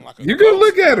 she looking like a You go ghost.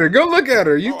 look at her. Go look at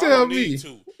her. You Oh, I tell don't me. need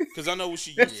to, because I know what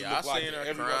she used to Yeah, I look like. seen her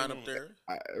Everybody crying knew up her.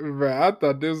 there. Bro, I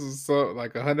thought this was so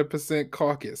like 100%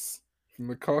 Caucasus from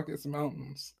the Caucasus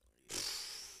Mountains.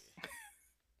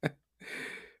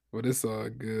 But it's all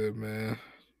good, man.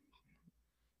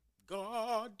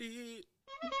 God did.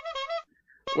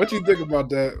 What you think about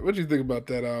that? What you think about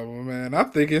that album, man? I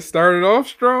think it started off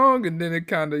strong and then it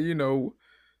kind of,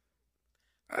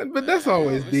 but that's Man,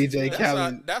 always listen to DJ that.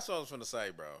 Khaled. That's what I was gonna say,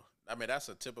 bro. I mean, that's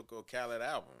a typical Khaled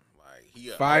album. Like he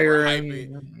Fire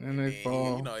overhype and they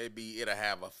fall.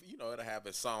 it'll have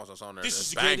its songs that's on there. This that's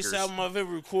is the greatest bangers. album I've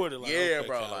ever recorded. Like, Yeah, okay,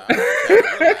 bro. Khaled. Like, okay,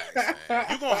 relax, man.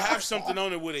 You're going to have something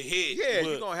on it with a hit. Yeah, but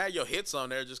you're gonna have your hits on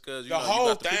there just because the you whole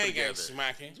got the people thing together. ain't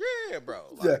smacking. Yeah, bro.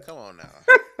 Like, Yeah. come on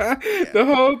now. The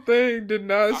whole thing did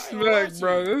not I ain't gonna lie smack, to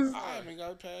bro. you. This- I haven't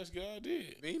got past God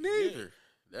did. Me neither.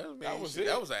 That was it.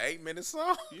 That was an 8-minute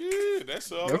song. Yeah,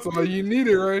 that's all. That's I all need. you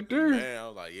needed right there. Man, I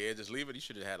was like, yeah, just leave it. You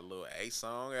should have had a little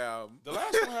 8-song album. The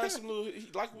last one had some little,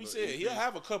 like we said, he'll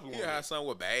have a couple You on had there. something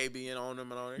with Baby and on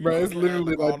them and on there. Bro, You know, it's you had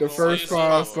literally all like the them first Say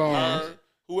five something, songs. her,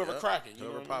 whoever Yep. cracking. You know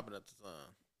Whoever what I mean? popping at the time.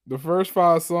 The first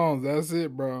 5 songs, that's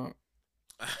it, bro.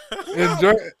 Who And album?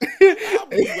 Drake, Album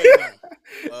we waiting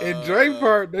on? and Drake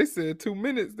part, they said 2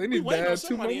 minutes. They We need to waiting on add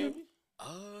 2 more somebody, ain't minutes.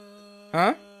 we?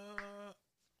 Huh?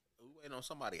 We waiting on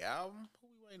somebody album? Who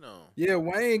we waiting on? Yeah,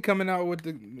 Wayne coming out with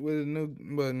a new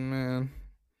button, man.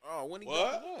 Oh, when he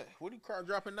What? dropping what? When he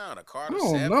dropping down? A I Carter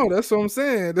don't 7? know. That's what I'm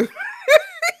saying.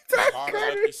 Carter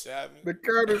Lucky 7. The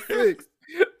Carter 6.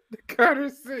 The Carter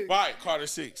 6. Right, Carter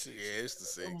 6. Yeah, it's the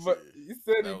 6. But you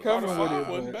said That he was coming Carter with 5 it.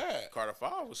 wasn't but- bad. Carter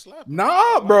 5 was slapping.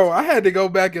 Nah, bro. I had to go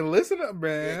back and listen to Yeah,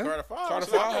 man. Carter 5 Carter was 5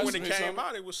 slapping. has When it been came something.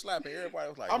 out, it was slapping. Everybody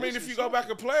was like, I mean, this if you is go something. back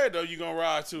and play it, though, you're going to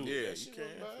ride too. Yeah, That you shit can.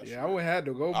 wasn't bad. Yeah, I would have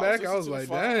to go back. I was like,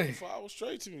 dang. The 5 was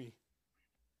straight to me.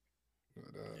 But,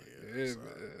 Yeah, yeah, so- man.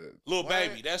 Lil What?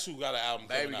 Baby, that's who got an album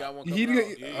Baby coming got out. one He coming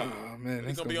did, out. Yeah. oh man, He's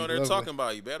that's gonna be gonna on there lovely. talking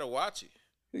about you. Better watch it.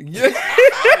 Yeah.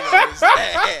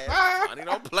 Honey,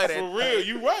 don't play that. For real,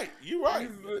 you right. You right.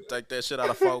 Take that shit out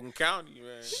of Fulton County,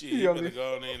 man. Shit, He you only- better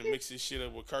go in there and mix this shit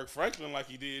up with Kirk Franklin like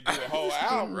he did do a whole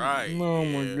album. Right. Oh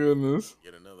my yeah. goodness.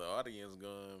 Get another audience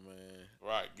going, man.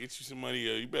 Right, get you some money.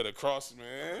 You better cross it,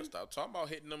 man. Stop talking about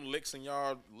hitting them licks in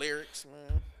y'all lyrics,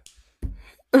 man.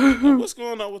 What's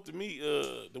going on with the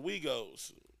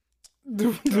Wegos? I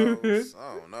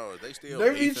don't know. They still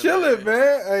They be beefing, chilling,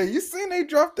 man. Hey, you seen they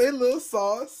dropped their little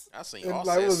sauce? I seen And, Offset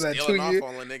like, what was that, stealing 2 off years?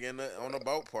 on a nigga on the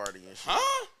boat party and shit.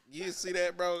 Huh? You see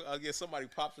that, bro? I guess somebody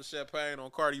popped the champagne on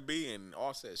Cardi B and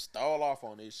Offset stole off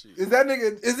on this shit. Is that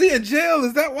nigga? Is he in jail?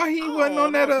 Is that why he wasn't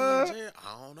on that? I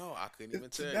don't know. I couldn't even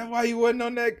tell Is you. that why he wasn't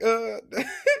on that?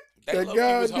 They That low-key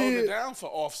guy was holding did. it down for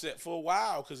Offset for a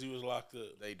while because he was locked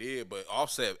up. They did, but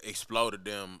Offset exploded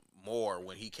them more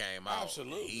when he came out.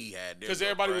 Absolutely. He had them Because go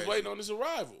everybody was crazy. waiting on his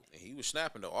arrival. And he was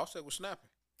snapping though. Offset was snapping.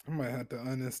 I might have to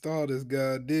uninstall this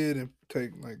guy. Did and take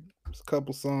like a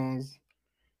couple songs.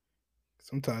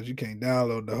 Sometimes you can't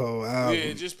download the whole album.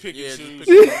 Yeah, just pick Yeah, and just choose.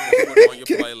 pick it up and put it on your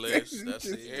playlist. That's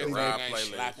it. Your Everything ride ain't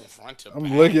playlist. slapping front to I'm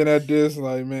back. looking at this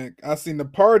like, man, I seen the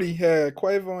party had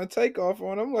Quavo and Takeoff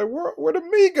on. I'm like, where the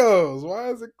Migos? Why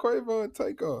is it Quavo and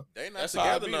Takeoff? They not That's how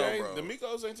I together be. no, They bro. ain't- the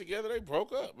Migos ain't together. They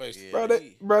broke up, basically. Yeah.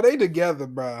 Bro, they together,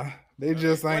 bro. They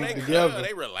just Well, ain't they together.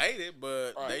 They related,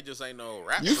 but Right. they just ain't no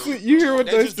rap. You group. see, you hear what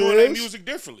They they just doing their said? music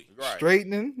differently. Right.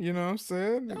 Straightening, you know what I'm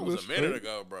saying? That It was a minute straight.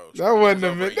 ago, bro. That wasn't a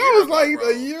over minute. year That was ago, like bro.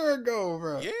 a year ago,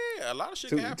 bro. Yeah, a lot of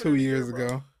shit Two, happened 2 in a years year, bro.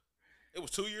 ago. It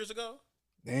was 2 years ago.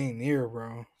 They ain't near,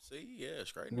 bro. See, yeah,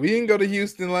 straightening. We didn't go to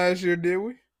Houston last year, did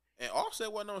we? And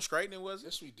Offset wasn't on straightening, was it?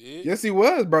 Yes, we did. Yes, he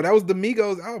was, bro. That was the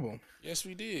Migos album. Yes,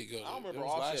 we did. Go. I don't That remember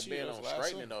was last Offset year. being That on was last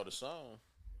straightening summer. though. The song.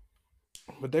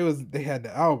 But they had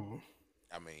the album.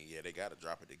 I mean, yeah, they got to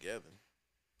drop it together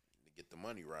to get the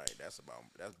money right. That's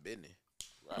business.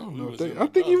 Right, I don't we know. was If in I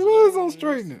the think he dust. was on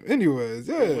straightening. Anyways,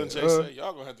 When yeah. Jay said,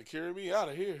 y'all gonna have to carry me out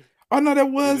of here. Oh no, that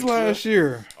was Did it last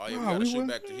year. Oh yeah, Nah, we got to we shoot went-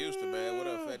 back to Houston, man. What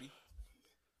up, Fetty?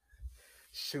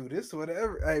 Shoot, this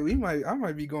whatever. Hey, I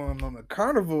might be going on a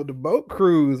carnival, the boat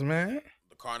cruise, man.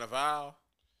 The Carnival.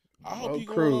 I hope Boat you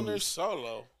going on there cruise.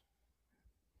 solo.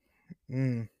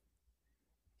 Mm.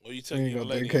 Or you We taking ain't your gonna,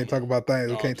 lady? we can't talk about things.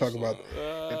 We No, can't just, talk about.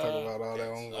 Can't talk about all that.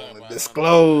 I'm talk gonna about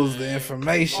disclose it, the man.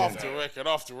 information. Off the record.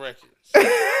 Off the record.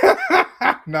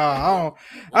 Nah, I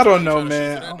What don't you know, tryna shoot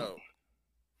man. for that,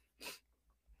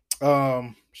 though?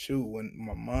 Shoot, when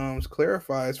my mom's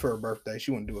clarifies for her birthday,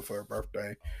 she wouldn't do it for her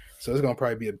birthday, so it's gonna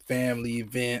probably be a family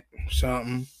event,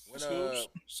 something, When,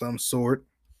 some sort.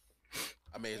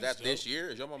 I mean, is That's that this dope. year?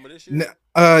 Is your mama this year?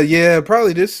 Yeah,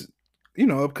 probably this,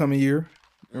 upcoming year,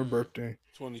 her birthday,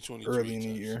 2023. early in the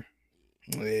Josh. year.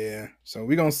 Yeah, so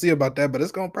we're gonna see about that, but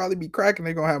it's gonna probably be cracking.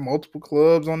 They're gonna have multiple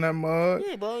clubs on that mug.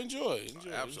 Yeah, bro. Enjoy. Enjoy.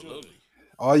 Absolutely.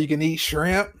 All you can eat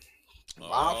shrimp,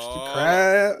 lobster, Oh,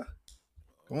 crab.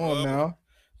 Come on oh, now,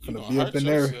 You gonna gonna be up hurt in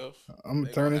there. yourself. I'm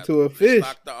they gonna turn gonna into a have to fish.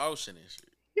 restock the ocean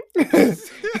and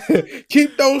shit.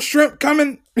 Keep those shrimp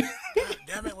coming. God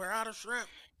damn it, we're out of shrimp.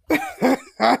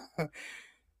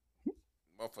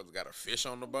 Motherfuckers got a fish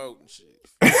on the boat and shit.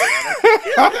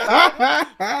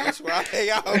 That's why they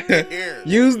out here.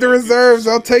 Use the reserves.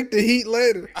 I'll take the heat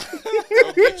later.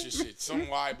 Go get your shit. Some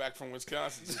white back from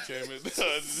Wisconsin just came in.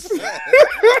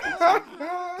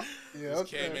 Yeah, Just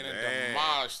came in and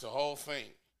demolished the whole thing.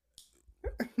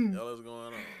 Hell is going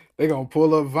on? They gonna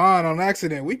pull up Vaughn on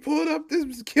accident. We pulled up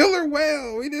this killer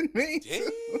whale. We didn't mean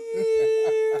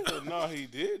to. Damn. No, he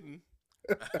didn't.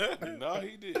 No,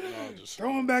 he didn't. No, just Throw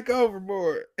him back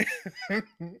overboard.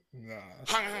 Nah.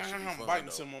 I'm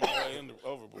biting some on my way in the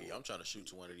overboard. Yeah, I'm trying to shoot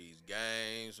to one of these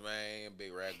games, man.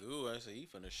 Big Ragu. I said he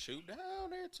finna shoot down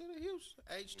there to the Houston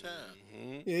H-Town.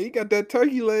 Mhm. Yeah, he got that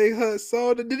turkey leg hut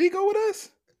sold. Did he go with us?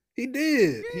 He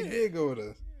did. He Yeah. did go with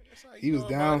us. That's how you He was know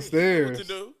about it. downstairs.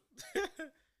 He knew what to do.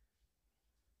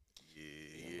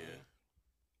 Yeah.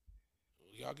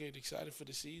 Y'all get excited for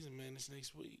the season, man. This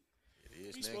next week. It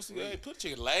is We next supposed to week. go put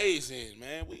your lays in,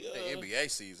 man. We The NBA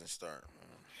season start. Man.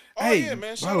 Oh Hey, yeah,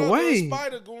 man. by Shout the out way- to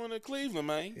Spider going to Cleveland,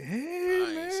 man. Yeah, I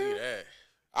ain't man. see that.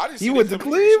 I didn't see He that went to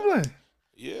coming either. Cleveland.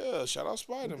 Yeah, shout out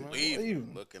Spider, man.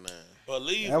 Cleveland looking at.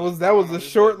 Believe That was it. that was On a his way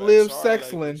short-lived back. Sorry,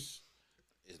 Sexland. Lakers.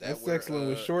 Is that That where, Sexland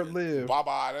was short-lived.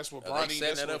 Bye-bye. That's what Are they Bronny. setting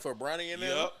That's that what, up for Bronny and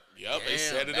them? Yep. They Damn,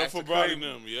 set it back up for to Bronny Cleveland.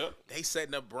 and them. Yep. They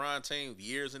setting up Bron team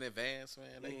years in advance,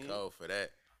 man. They Mhm. cold for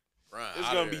that. Bron, It's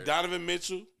outta gonna be there. Donovan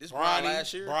Mitchell, This Bron Bronny,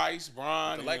 last year? Bryce,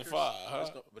 Bron, The and Lakers. five. Let's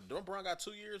Huh? go. But don't Bron got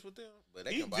 2 years with them? But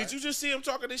they He- can buy did it. you just see him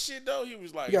talking this shit though? He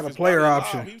was like, He got if a his player body allowed,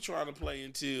 option. He was trying to play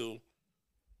until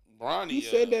Bronny. He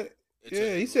said that. It's Yeah,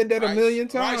 a- he said that a Bryce- million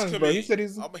Bryce times, could bro. be- He said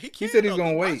he's. Oh, but he, He said he's though,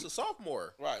 gonna 'cause wait. Bryce a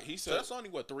sophomore. Right. He So said that's only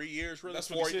what 3 years, really. that's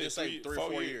Four, what he just said. say 3 or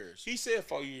 4 years. He said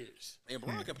 4 years. And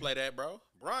Bron can play that, bro.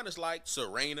 Bron is like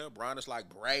Serena. Bron is like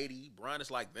Brady. Bron is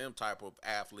like them type of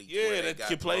athletes. where Yeah, they they got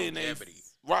can play in their longevity.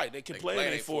 right. They can They play play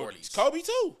in in their their 40s. 40s. Kobe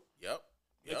too. Yep.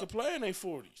 They Yep. can play in their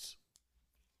 40s.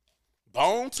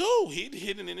 Bone too. He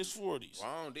hitting in his 40s.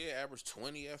 Bron did average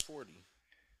 20 at 40.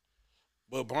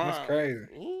 But Bron, That's crazy.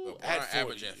 Ooh, But Bron at 40,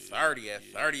 averaging 30 at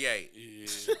 38.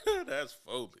 Yeah. That's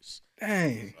foolish.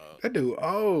 Dang, that dude.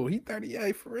 Oh, he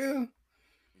 38 for real.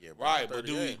 Yeah, Bron Right, but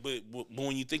 38. but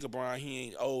when you think of Bron, he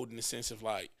ain't old in the sense of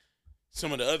like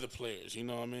some of the other players. You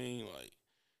know what I mean? Like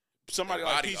somebody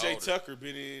Their like body PJ older. Tucker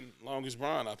been in long as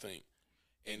Bron, I think.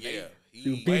 And yeah,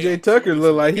 Dude, way PJ up Tucker to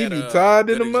look like he Look be at, tied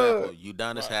in good the mud. example,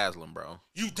 Udonis Right. Haslam, bro.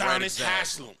 Udonis example.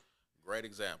 Haslam. Great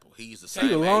example. He's the He same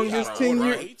the age longest as 10 Bron,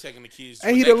 year- right? He taking the kids.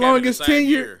 Ain't he They the came in longest same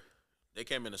 10-year? They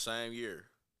came in the same year.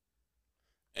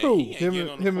 and Who? he ain't Him getting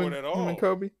on and the him court and at him all. and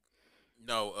Kobe.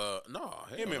 No, no.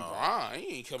 Him hell and no. Bron,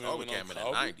 he ain't coming Kobe with no came in the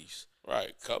Kobe. 90s.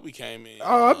 Right, Kobe came in.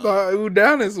 Oh, I thought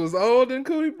Udonis was older than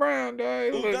Kobe Brown, dog.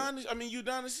 Udonis, I mean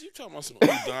Udonis. You talking about some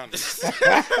Udonis?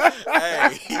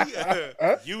 Hey, he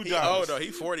Udonis. old though.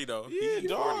 He 40 though. Yeah, he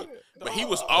dog. 40. But he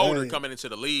was older Hey. coming into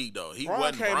the league though. He Bron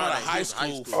wasn't came Bron out of age, he high was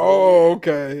school. Oh,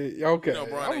 okay, okay. You know,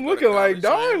 Bron I'm ain't go to looking like college,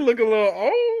 dog. man. Look a little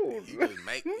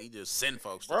old. He just send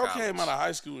folks to Bro college. came out of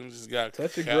high school and just got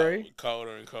Touch of cal- gray.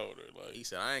 colder and colder. Like He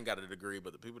said, "I ain't got a degree,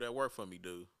 but the people that work for me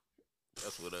do."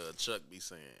 That's what Chuck be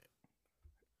saying.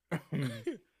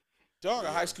 dog,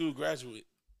 a high school graduate,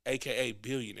 aka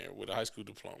billionaire with a high school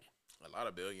diploma. A lot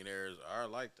of billionaires are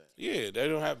like that. Yeah, they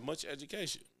don't have much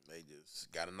education. They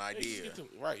just got an They just idea. get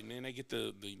the- right, and then they get they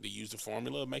use the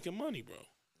formula of making money, bro.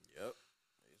 Yep.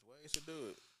 There's ways to do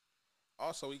it.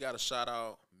 Also, we got to shout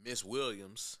out Miss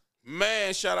Williams.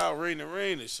 Man, shout out Serena.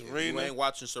 If you Serena, ain't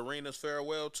watching Serena's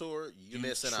farewell tour, you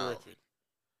missing out. tripping.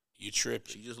 You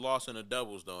tripping. She just lost in the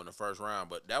doubles though in the first round,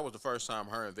 but that was the first time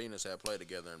her and Venus had played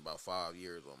together in about 5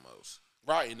 years almost.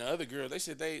 Right, and the other girl, they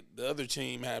said the other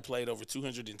team had played over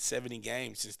 270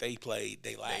 games since they played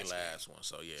their last. They last one.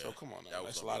 So yeah. So come on, now. That was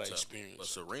That's a gonna lot be of tough. experience. But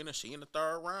Serena, she in the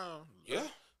third round. Yeah.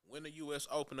 Win the U.S.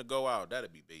 Open to go out,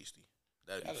 that'd be beastie.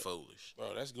 That'd be That'd- foolish.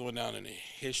 Bro, that's going down in the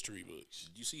history books.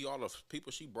 Did you see all the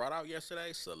people she brought out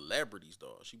yesterday? Celebrities,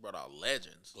 dog. She brought out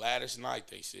legends. Gladys Knight,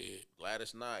 they said.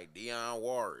 Gladys Knight, Dionne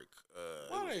Warwick.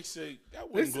 Why they say that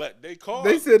wasn't Gladys?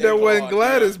 They said that wasn't called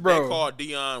Gladys, They bro. called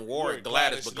Dionne Warwick Yeah, Gladys,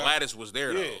 Gladys but Knight. Gladys was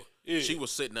there Yeah, though. yeah. She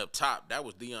was sitting up top. That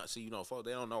was Dionne. See, folks,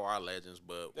 they don't know our legends,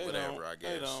 but They whatever, don't, I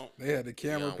guess. They don't. They had the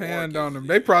camera Dionne panned Warwick on is- them.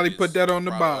 They probably is put that on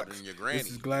the probably older box. than your granny. This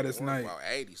is Gladys Warwick Knight. About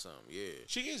 80 something, yeah.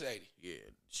 She is 80. Yeah,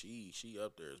 she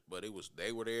up there, but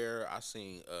they were there. I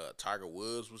seen Tiger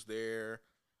Woods was there.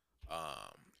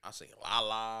 I seen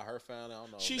Lala, her family. I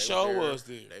don't know. She they sure there. was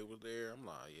there. They was there. I'm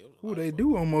like, yeah. It was a Ooh, lot they of fun.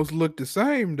 do almost look the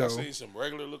same I though. seen some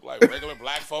look like regular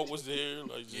black folk was there.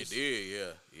 Like It just,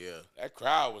 did, yeah. that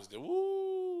crowd was there.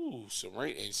 Woo!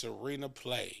 Serena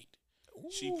played.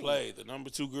 She Ooh. played the number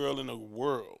 2 girl in the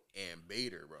world. And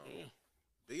beat her, bro. Yeah.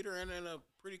 Beat her in a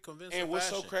pretty convincing And what's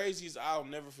so fashion. crazy is I'll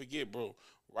never forget, bro.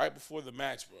 Right before the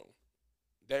match, bro,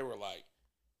 they were like,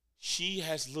 "She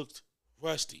has looked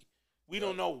rusty. We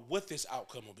don't know what this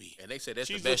outcome will be." And they said that's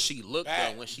She's the best looked she looked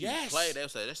bad. though when she Yes. played. They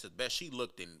said that's the best she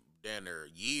looked in down there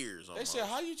years. They Almost. said,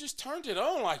 "How you just turned it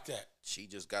on like that?" She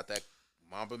just got that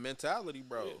Mamba mentality,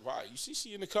 bro. Yeah, right. You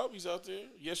see in the Kobe's out there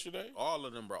yesterday. All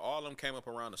of them, bro. All of them came up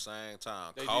around the same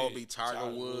time. They Kobe, did. Tiger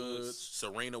Tiger Woods, Woods,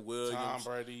 Serena Williams. Tom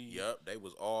Brady. Yep, they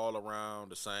was all around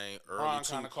the same early. Bron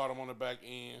kind of caught him on the back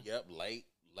end. Yep, late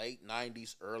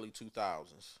 90s, early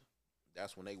 2000s.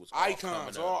 That's when they was all Icons,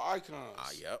 coming up. all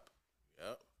icons. Yep.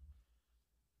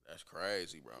 That's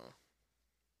crazy, bro.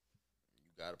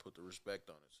 You got to put the respect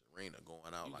on it. Serena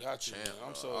going out You like got a to, champ. man. I'm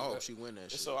bro. so- I hope that- she win that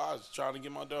And shit. so I was trying to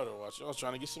get my daughter to watch it. I was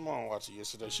trying to get Simone to watch it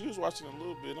yesterday. She was watching a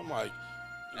little bit. I'm like,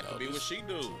 That could be what she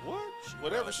do. What? She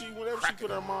Whatever probably she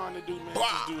put her mind to do, man,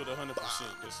 just do it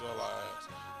 100%. That's all I ask.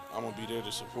 I'm gonna be there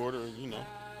to support her, and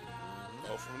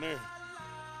go from there.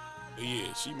 But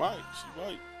yeah, she might.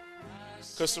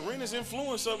 Cause Serena's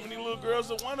influenced so many little girls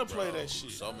that want to play Bro, that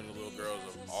shit. So many little girls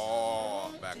of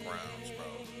all backgrounds, bro.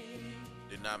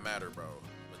 Did not matter, bro.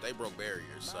 But they broke barriers,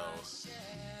 so.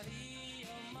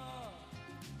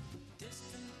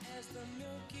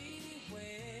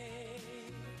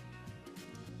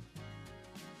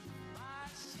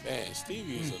 Man,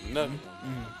 Stevie is another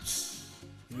one.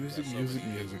 Music.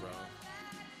 Bro.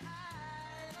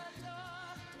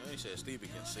 They said Stevie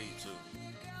can see too.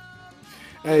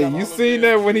 Hey, got all you the seen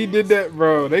damn that when he keys. did that,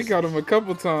 bro? They caught him a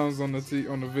couple times on the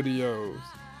videos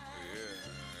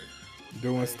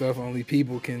doing stuff only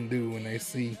people can do when they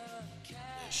see. And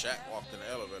Shaq walked in the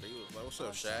elevator. He was like, "What's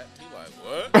up, Shaq?" He like,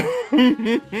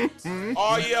 "What?"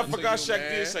 Oh yeah, I See forgot you, Shaq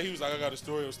man. did say he was like, I got a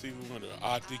story on Stevie Wonder.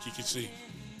 I think he can see.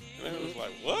 And it was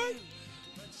like, what?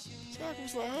 Shaq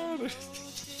was like, oh.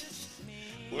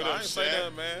 What I up, ain't say Shaq?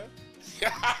 that, man.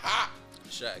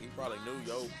 Shaq, he probably knew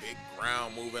yo big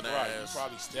ground moving Right, he ass.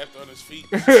 probably stepped on his feet.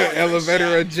 Elevator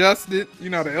Shaq. adjusted. You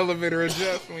know the elevator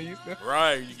adjust when you.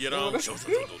 Right, you get on.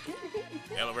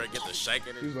 Elevator get the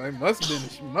shaking. He was It's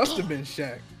like, must have been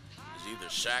Shaq. either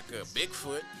Shaq or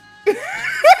Bigfoot.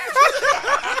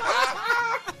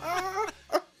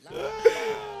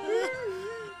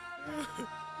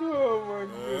 Oh my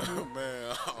goodness.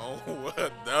 Man, oh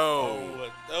what though? Oh,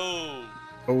 what though?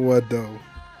 Oh what though?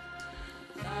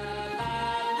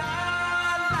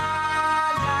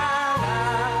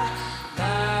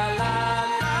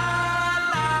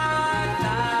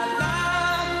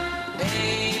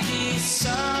 Baby,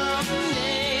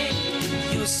 someday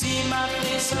you'll see my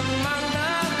face among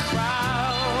the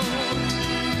crowd.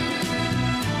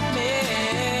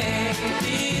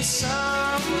 Maybe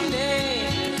someday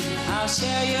I'll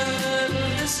share your little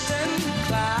distant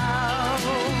cloud.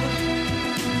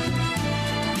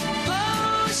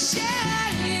 Oh,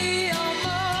 Shelly, oh,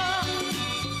 more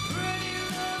pretty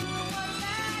little one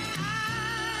that I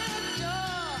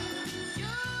adore.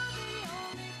 You're the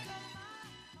only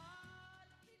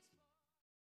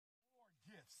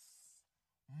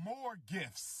More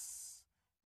gifts.